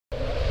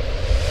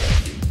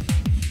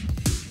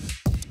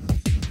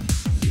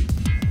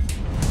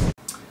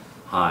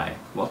Hi,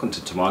 welcome to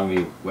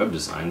Tomogamy Web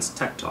Design's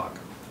Tech Talk.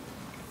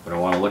 What I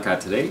want to look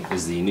at today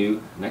is the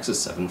new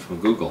Nexus 7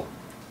 from Google.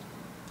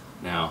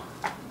 Now,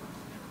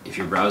 if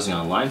you're browsing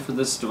online for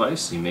this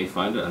device, you may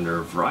find it under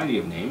a variety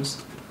of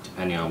names,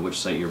 depending on which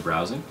site you're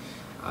browsing.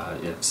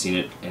 I've seen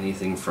it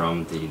anything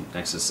from the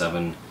Nexus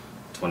 7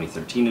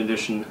 2013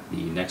 edition,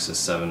 the Nexus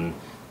 7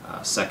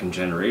 second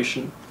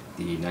generation,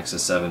 the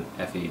Nexus 7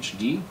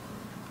 FHD,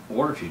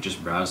 or if you're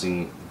just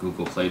browsing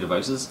Google Play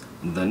devices,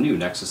 the new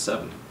Nexus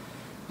 7.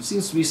 There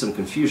seems to be some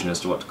confusion as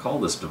to what to call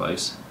this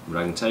device, but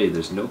I can tell you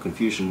there's no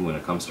confusion when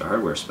it comes to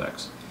hardware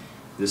specs.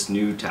 This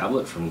new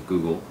tablet from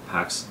Google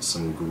packs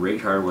some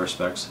great hardware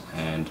specs,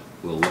 and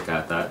we'll look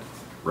at that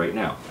right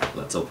now.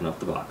 Let's open up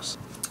the box.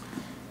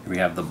 Here we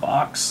have the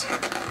box.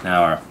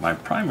 Now, my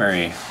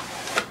primary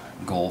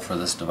goal for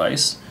this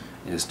device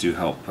is to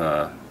help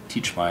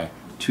teach my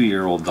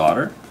 2-year-old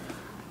daughter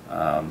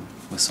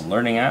with some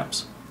learning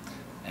apps,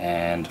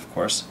 and of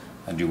course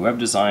I do web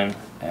design,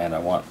 and I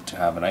want to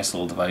have a nice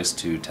little device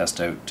to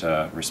test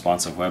out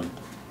responsive web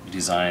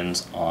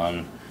designs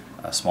on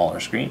a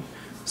smaller screen.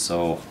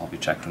 So I'll be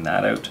checking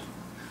that out.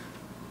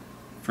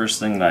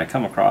 First thing that I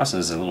come across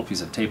is a little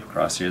piece of tape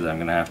across here that I'm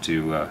going to have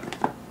to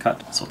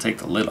cut. So I'll take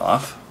the lid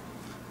off.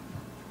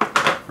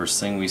 First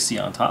thing we see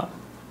on top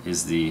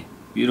is the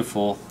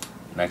beautiful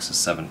Nexus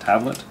 7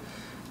 tablet.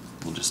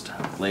 We'll just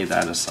lay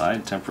that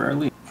aside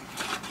temporarily.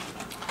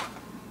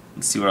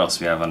 Let's see what else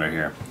we have under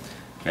here.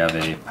 We have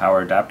a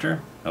power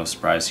adapter, no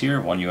surprise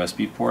here, one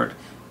USB port,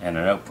 and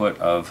an output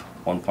of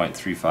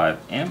 1.35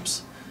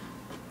 amps.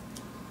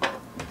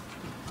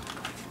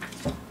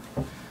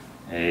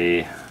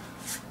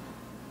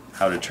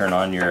 How to turn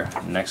on your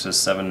Nexus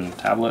 7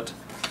 tablet.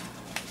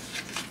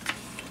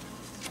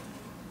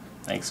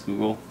 Thanks,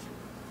 Google.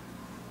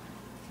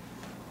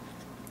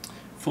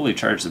 Fully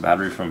charge the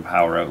battery from a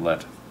power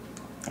outlet.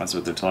 That's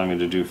what they're telling me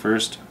to do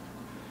first.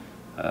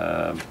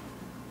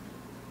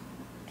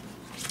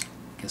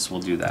 Guess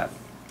we'll do that.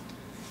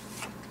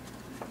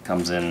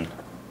 Comes in,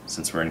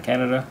 since we're in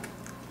Canada,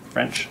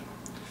 French.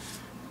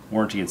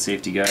 Warranty and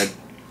safety guide,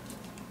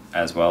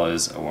 as well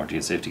as a warranty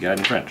and safety guide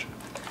in French.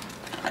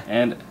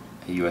 And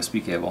a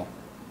USB cable.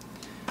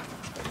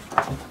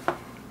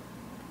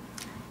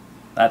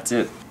 That's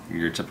it.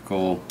 Your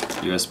typical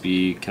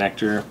USB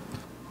connector.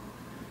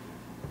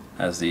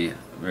 Has the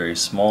very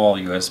small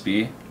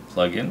USB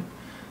plug-in,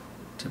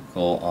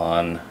 typical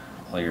on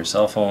all your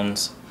cell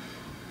phones.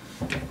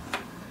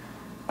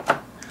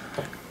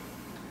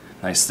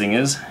 Nice thing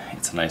is,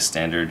 it's a nice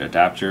standard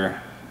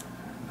adapter,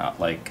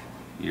 not like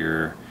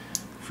your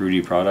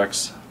fruity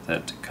products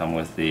that come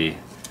with the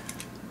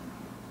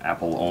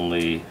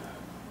Apple-only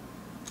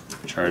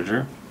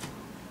charger.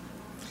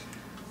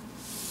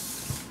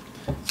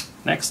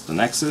 Next, the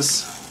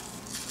Nexus.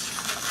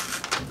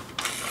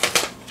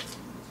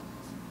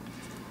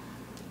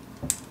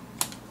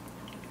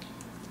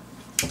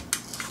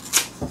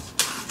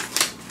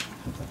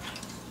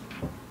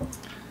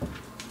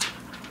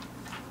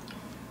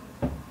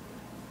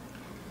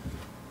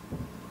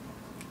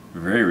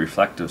 Very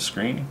reflective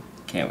screen.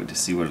 Can't wait to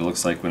see what it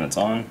looks like when it's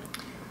on.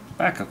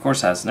 Back, of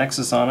course, has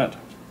Nexus on it.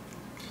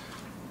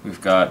 We've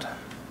got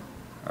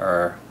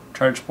our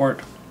charge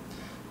port,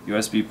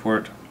 USB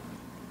port,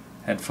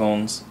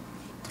 headphones,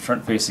 the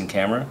front-facing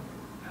camera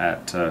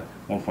at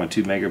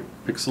 1.2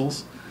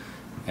 megapixels,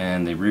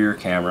 and the rear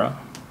camera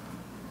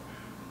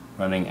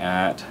running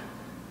at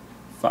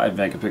 5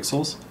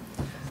 megapixels.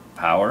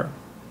 Power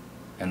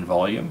and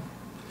volume.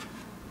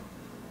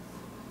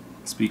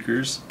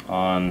 Speakers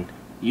on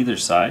either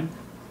side.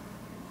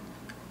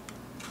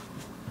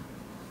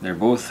 They're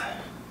both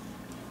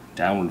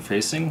downward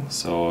facing,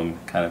 so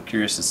I'm kind of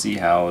curious to see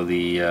how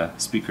the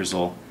speakers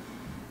will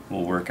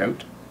work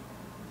out.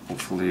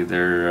 Hopefully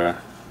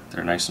they're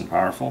nice and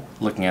powerful.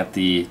 Looking at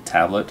the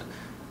tablet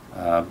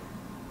on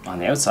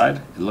the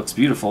outside, it looks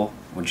beautiful.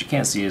 What you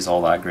can't see is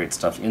all that great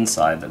stuff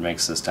inside that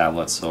makes this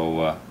tablet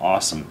so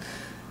awesome.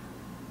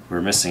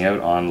 We're missing out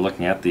on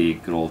looking at the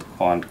good old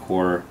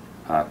quad-core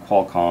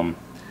Qualcomm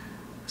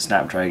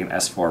Snapdragon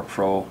S4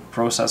 Pro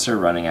processor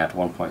running at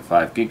 1.5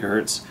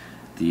 gigahertz,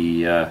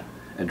 the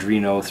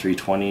Adreno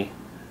 320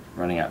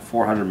 running at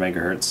 400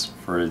 megahertz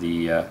for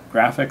the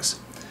graphics.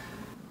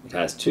 It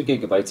has 2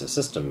 gigabytes of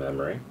system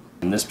memory,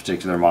 and this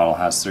particular model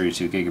has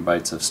 32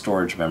 gigabytes of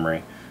storage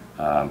memory,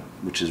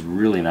 which is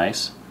really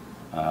nice.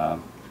 I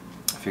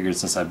figured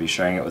since I'd be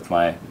sharing it with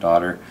my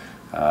daughter,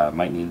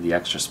 might need the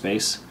extra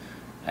space,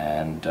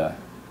 and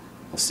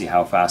we'll see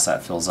how fast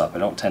that fills up. I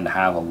don't tend to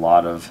have a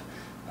lot of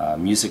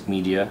music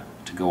media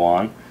to go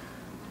on,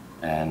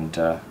 and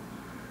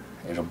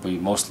it'll be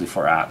mostly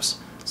for apps,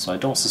 so I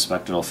don't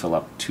suspect it'll fill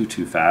up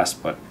too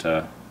fast, but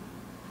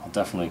I'll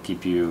definitely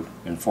keep you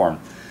informed.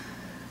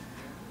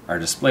 Our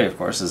display, of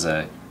course, is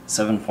a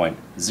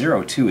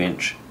 7.02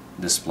 inch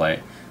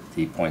display.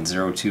 The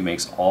 0.02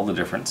 makes all the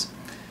difference.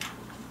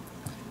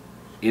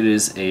 It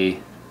is a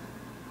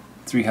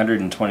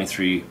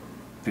 323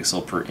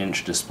 pixel per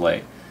inch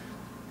display,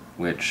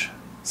 which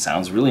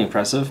sounds really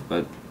impressive,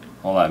 but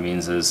all that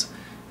means is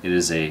it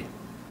is a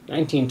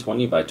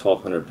 1920 by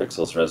 1200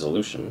 pixels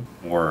resolution,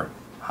 or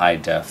high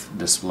def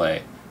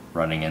display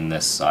running in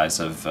this size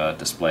of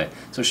display.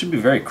 So it should be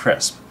very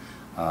crisp.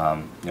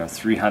 You know,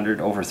 300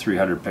 over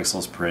 300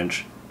 pixels per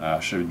inch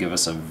should give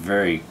us a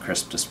very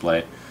crisp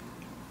display.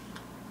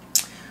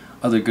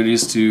 Other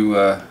goodies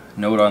to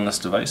note on this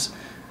device: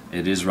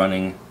 it is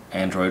running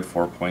Android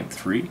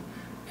 4.3,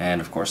 and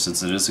of course,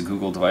 since it is a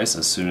Google device,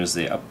 as soon as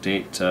they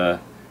update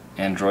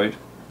Android,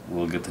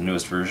 we'll get the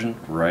newest version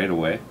right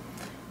away.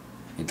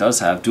 It does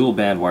have dual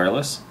band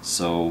wireless,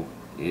 so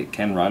it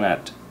can run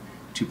at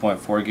 2.4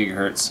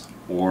 gigahertz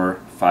or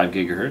 5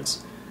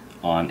 gigahertz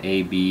on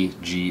A, B,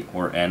 G,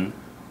 or N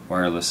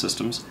wireless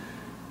systems.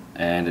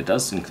 And it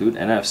does include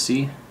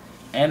NFC,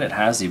 and it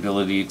has the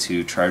ability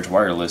to charge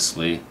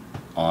wirelessly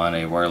on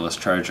a wireless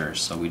charger,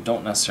 so we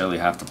don't necessarily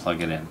have to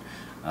plug it in.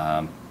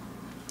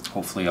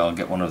 Hopefully I'll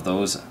get one of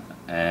those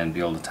and be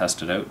able to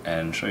test it out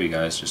and show you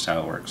guys just how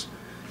it works.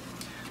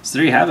 So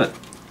there you have it.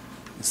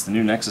 It's the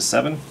new Nexus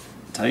 7.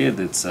 I tell you,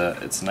 it's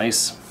a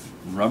nice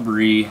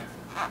rubbery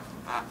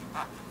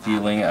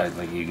feeling.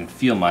 Like you can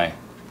feel my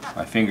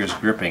fingers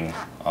gripping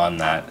on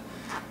that.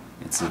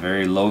 It's a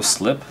very low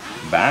slip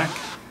back,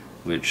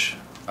 which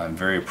I'm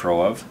very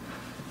pro of.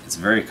 It's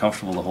very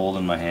comfortable to hold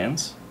in my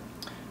hands,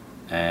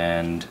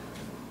 and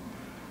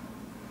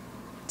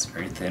it's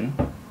very thin.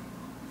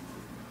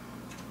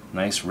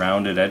 Nice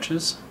rounded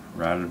edges,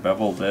 rounded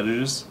beveled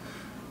edges.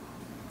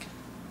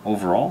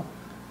 Overall,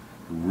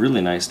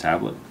 really nice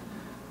tablet,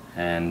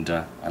 and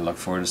I look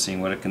forward to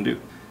seeing what it can do.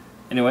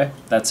 Anyway,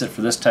 that's it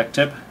for this tech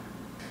tip.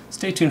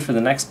 Stay tuned for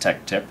the next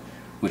tech tip,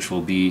 which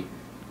will be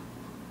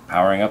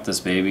powering up this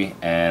baby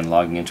and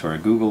logging into our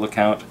Google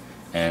account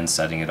and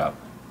setting it up.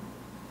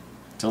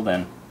 Till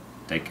then,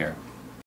 take care.